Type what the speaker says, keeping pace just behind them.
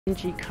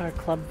MG Car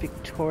Club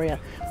Victoria.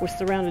 We're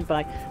surrounded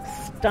by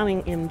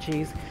stunning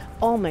MGs,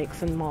 all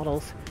makes and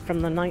models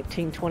from the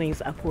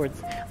 1920s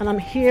upwards. And I'm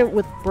here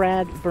with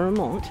Brad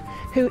Vermont,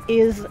 who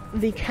is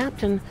the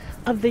captain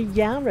of the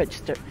YOW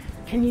Register.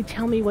 Can you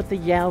tell me what the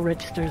YOW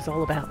Register is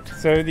all about?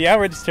 So the YOW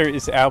Register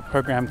is our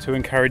program to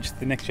encourage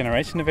the next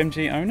generation of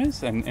MG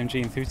owners and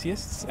MG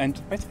enthusiasts,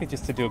 and basically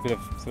just to do a bit of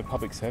sort of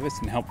public service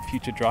and help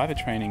future driver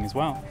training as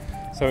well.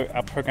 So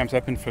our program's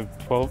open for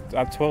 12 to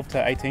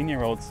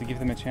 18-year-olds to give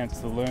them a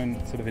chance to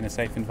learn sort of in a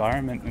safe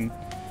environment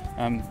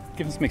and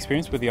give them some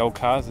experience with the old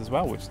cars as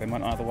well, which they might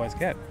not otherwise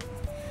get.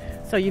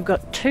 So you've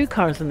got two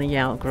cars in the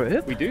YOW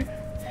group. We do.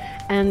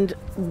 And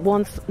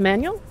one's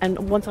manual and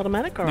one's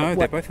automatic? Or no,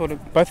 what? they're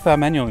both are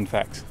manual, in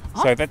fact.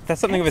 Oh, so that's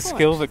something excellent. of a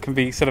skill that can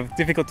be sort of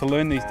difficult to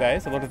learn these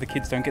days. A lot of the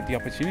kids don't get the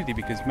opportunity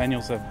because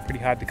manuals are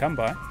pretty hard to come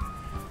by.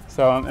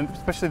 So, and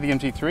especially the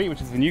MG3,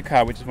 which is the new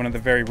car, which is one of the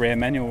very rare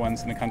manual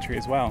ones in the country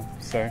as well.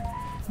 So,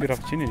 good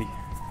opportunity.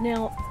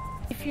 Now,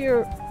 if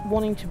you're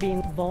wanting to be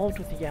involved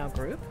with the YOW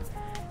group,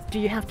 do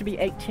you have to be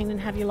 18 and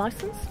have your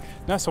license?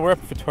 No, so we're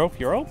open for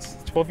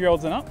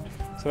 12-year-olds and up.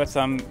 So it's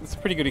a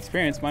pretty good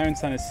experience. My own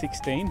son is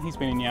 16. He's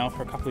been in YOW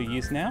for a couple of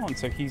years now, and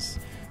so he's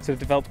sort of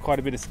developed quite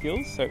a bit of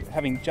skills. So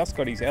having just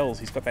got his L's,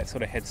 he's got that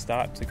sort of head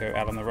start to go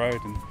out on the road,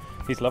 and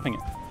he's loving it.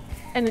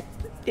 And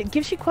it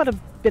gives you quite a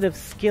bit of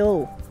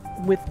skill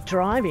with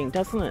driving,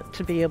 doesn't it,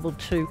 to be able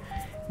to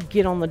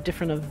get on the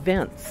different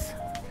events?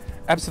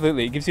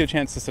 Absolutely. It gives you a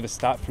chance to sort of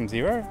start from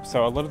zero.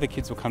 So a lot of the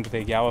kids will come to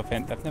their YOW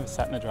event. They've never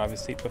sat in a driver's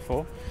seat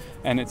before,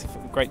 and it's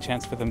a great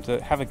chance for them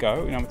to have a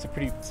go. You know, it's a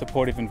pretty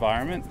supportive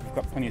environment. We've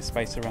got plenty of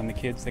space around the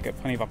kids. They get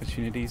plenty of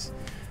opportunities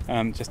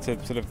just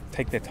to sort of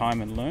take their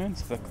time and learn.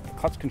 So the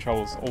clutch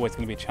control is always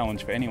going to be a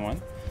challenge for anyone.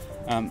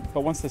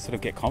 But once they sort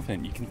of get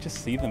confident, you can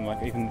just see them,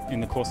 like even in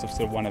the course of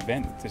sort of one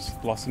event,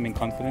 just blossom in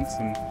confidence,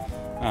 and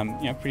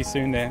you know, pretty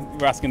soon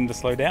we're asking them to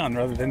slow down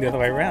rather than the other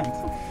way around.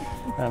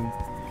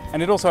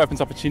 And it also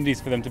opens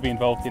opportunities for them to be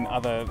involved in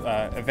other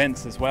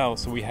events as well.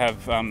 So we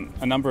have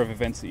a number of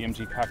events that the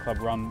MG Car Club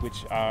run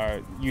which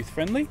are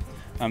youth-friendly.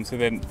 So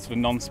they're sort of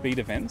non-speed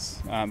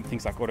events,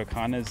 things like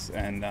autocanas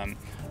and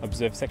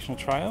observed sectional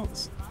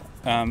trials,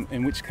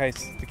 in which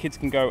case the kids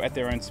can go at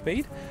their own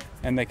speed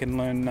and they can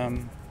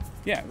learn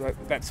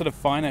that sort of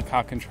finer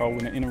car control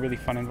in a really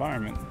fun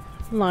environment.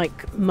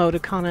 Like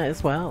Motocana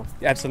as well.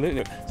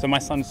 Absolutely. So my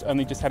son's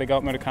only just had to go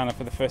at Motocana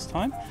for the first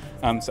time.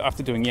 So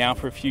after doing YOW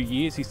for a few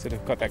years, he's sort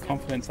of got that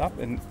confidence up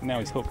and now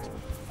he's hooked.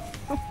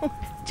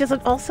 Does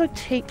it also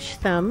teach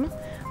them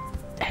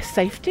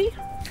safety?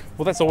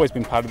 Well, that's always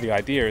been part of the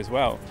idea as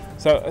well.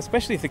 So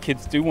especially if the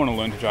kids do want to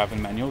learn to drive a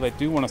manual, they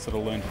do want to sort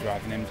of learn to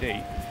drive an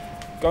MG.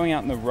 Going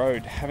out on the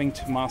road, having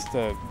to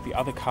master the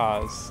other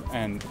cars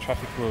and the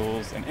traffic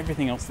rules and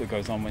everything else that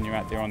goes on when you're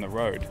out there on the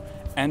road,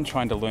 and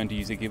trying to learn to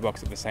use a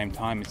gearbox at the same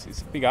time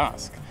is a big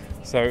ask.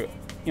 So,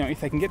 you know, if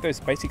they can get those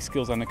basic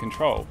skills under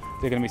control,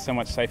 they're going to be so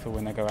much safer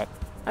when they go out.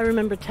 I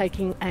remember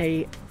taking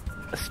a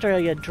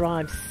Australia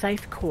Drive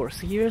Safe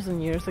course years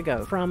and years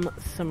ago from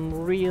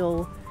some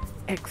real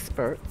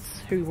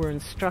experts who were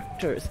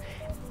instructors.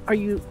 Are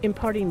you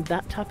imparting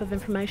that type of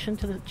information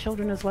to the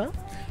children as well?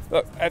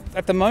 Look,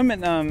 at the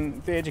moment,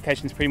 the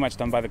education is pretty much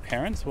done by the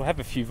parents. We'll have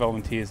a few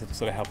volunteers that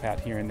sort of help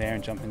out here and there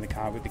and jump in the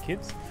car with the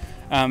kids.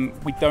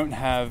 We don't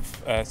have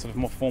sort of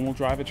more formal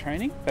driver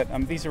training, but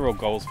these are all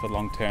goals for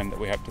long term that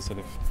we hope to sort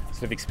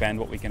of expand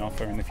what we can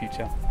offer in the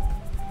future.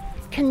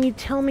 Can you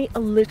tell me a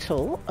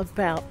little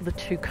about the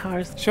two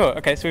cars? Sure.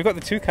 Okay, so we've got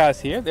the two cars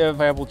here. They're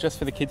available just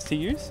for the kids to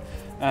use.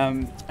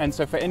 And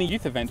so for any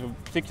youth event,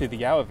 particularly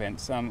the YOW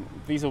events,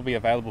 these will be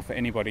available for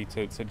anybody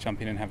to sort of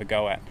jump in and have a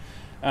go at.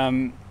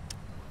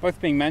 Both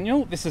being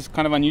manual, this is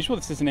kind of unusual.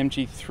 This is an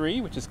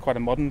MG3, which is quite a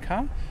modern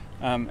car,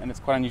 and it's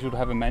quite unusual to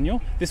have a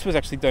manual. This was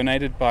actually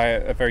donated by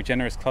a very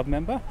generous club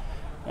member.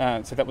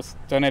 So that was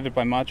donated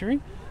by Marjorie,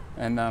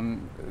 and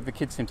the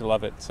kids seem to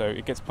love it, so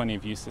it gets plenty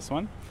of use, this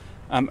one.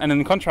 And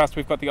in contrast,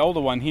 we've got the older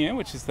one here,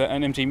 which is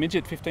an MG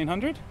Midget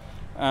 1500.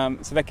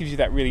 So that gives you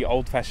that really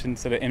old-fashioned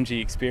sort of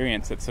MG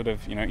experience that's sort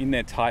of, you know, in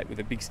there tight with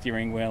a big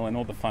steering wheel and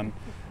all the fun.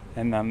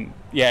 And and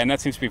that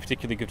seems to be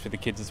particularly good for the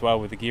kids as well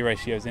with the gear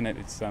ratios in it.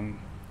 It's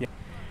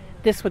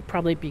This would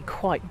probably be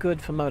quite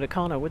good for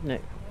Motocana, wouldn't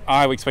it?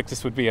 I would expect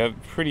this would be a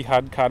pretty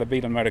hard car to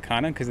beat on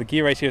Motocana because the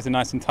gear ratios are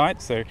nice and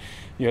tight, so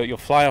you'll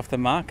fly off the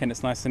mark, and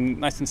it's nice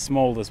and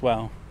small as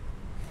well.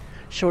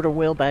 Shorter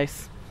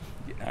wheelbase.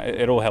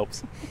 It all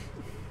helps.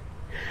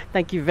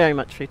 Thank you very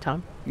much for your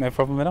time. No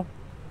problem at all.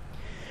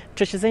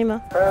 Tricia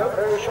Ziemer.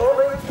 Very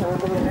shortly, we'll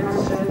be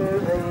announcing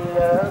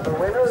the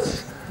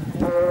winners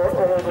for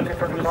all the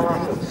different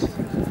classes.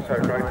 So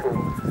grateful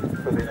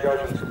for the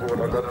judging support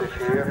I got this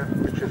year,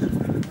 which is,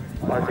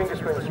 I think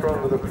it's been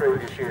stronger than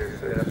previous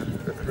years.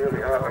 It's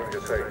really heartening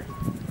to see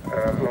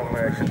long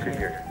may it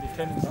continue.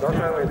 Not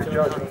only the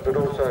judging, but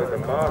also the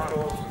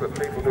marshals, the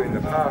people doing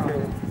the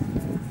parking,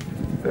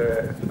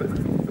 the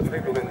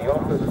people in the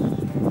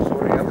office,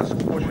 sorting out the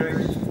score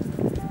sheets.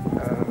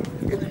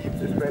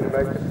 It's been a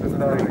magnificent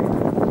day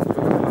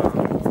for the park,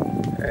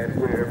 and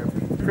we're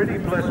Pretty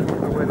blessed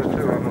with the weather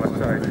too, I must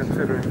say,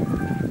 considering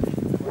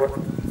what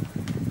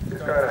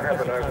is going to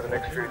happen over the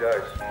next few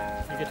days.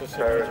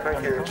 So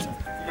thank you.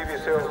 Give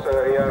yourselves a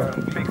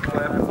big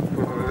clap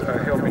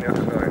for helping us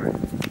today.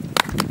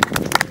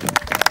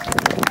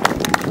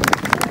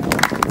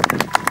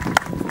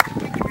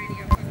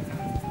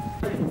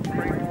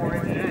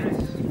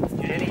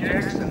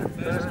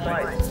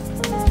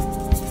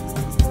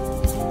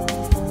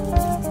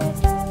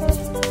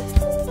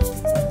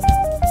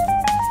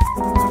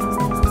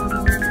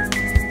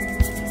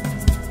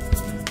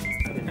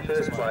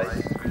 First place,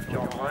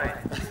 John Wayne.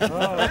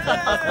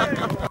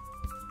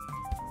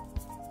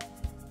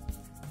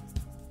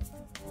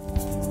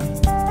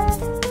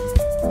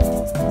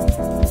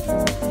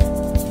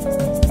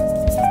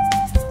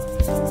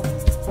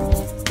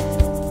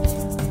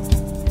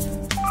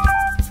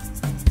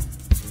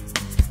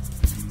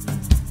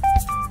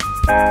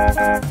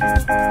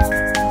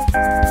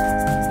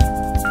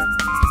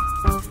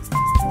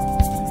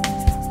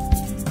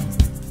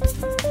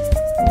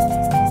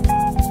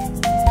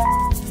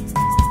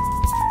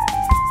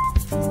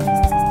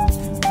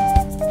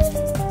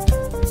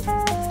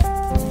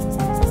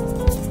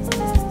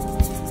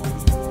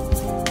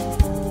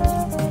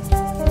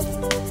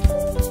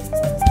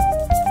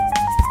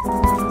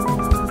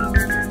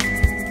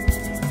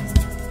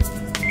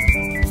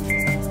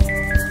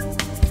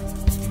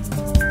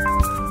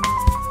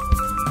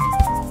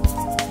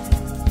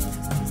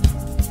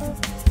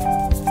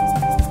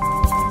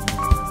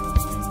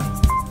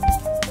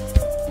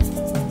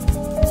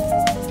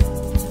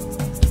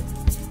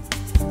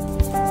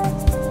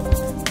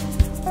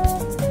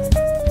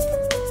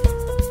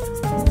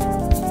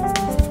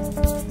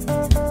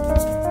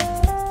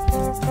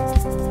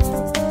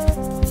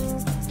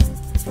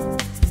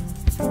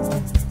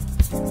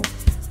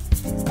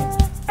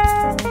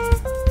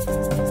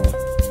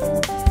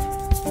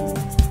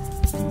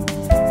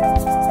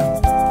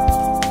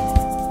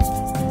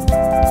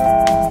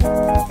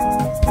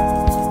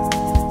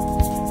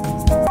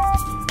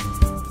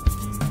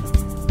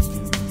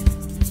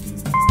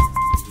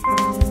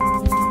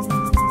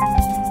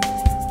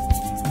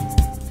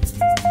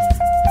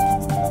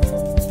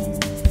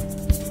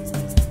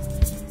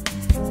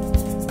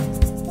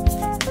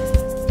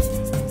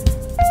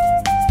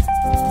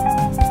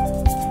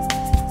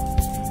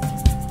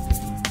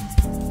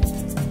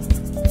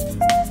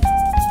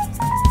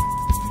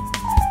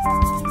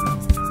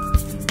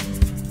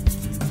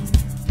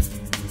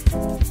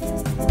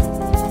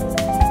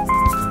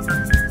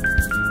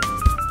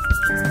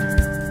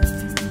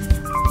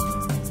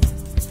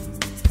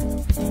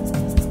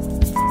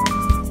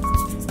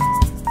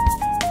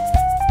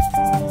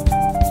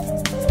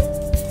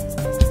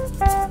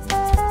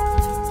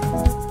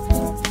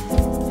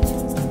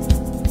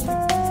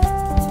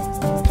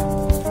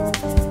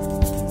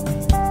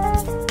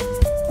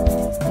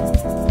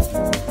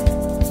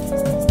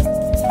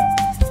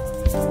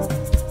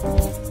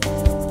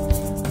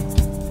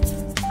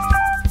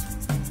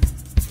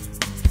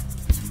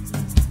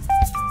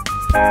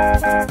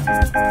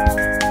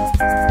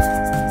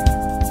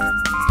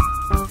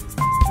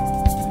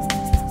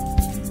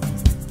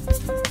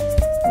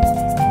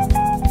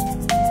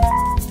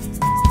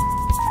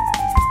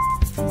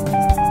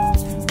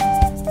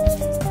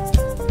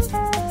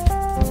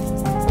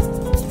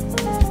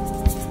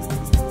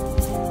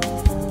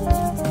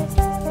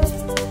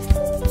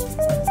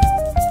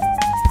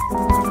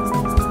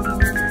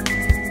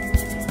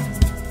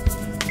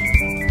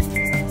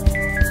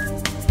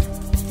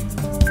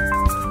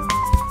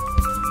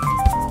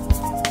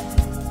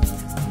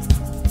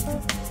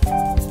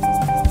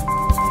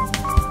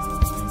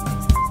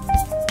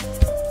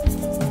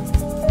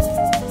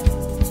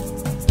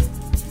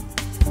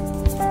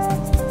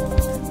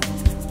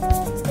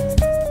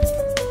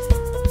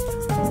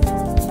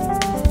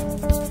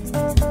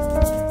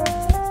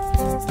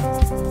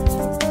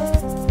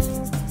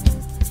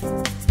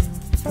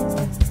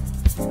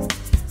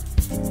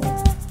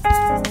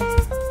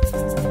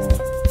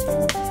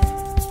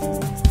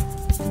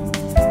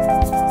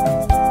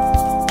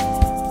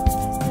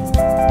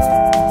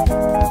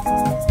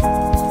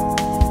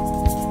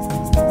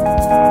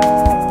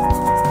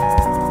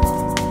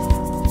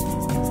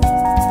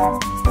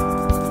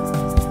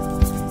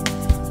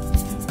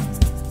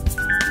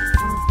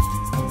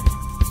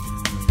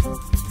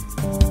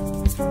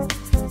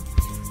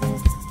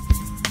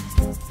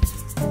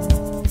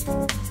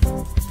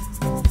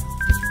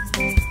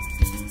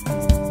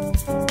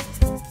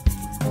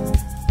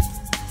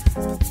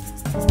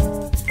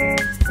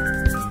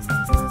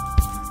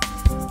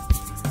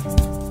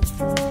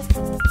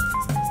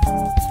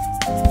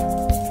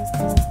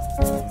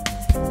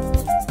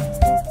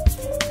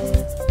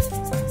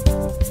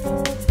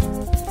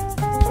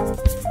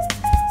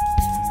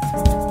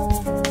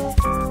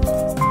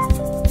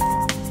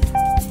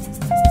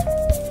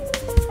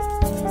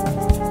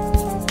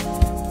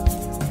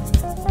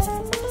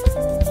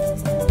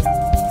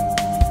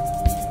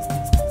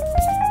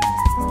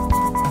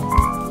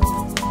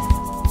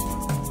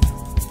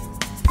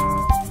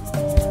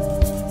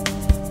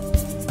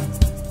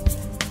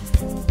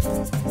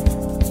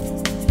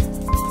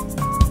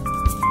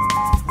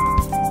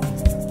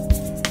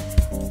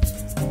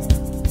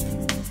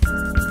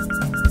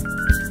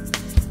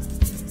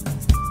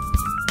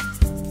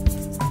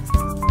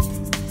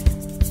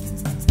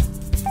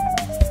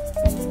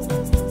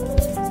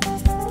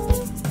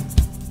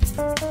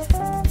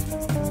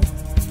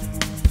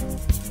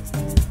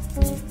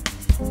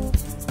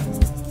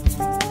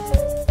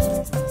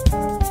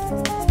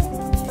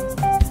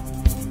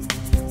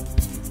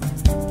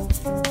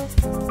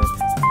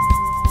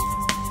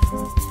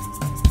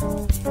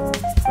 Thank you.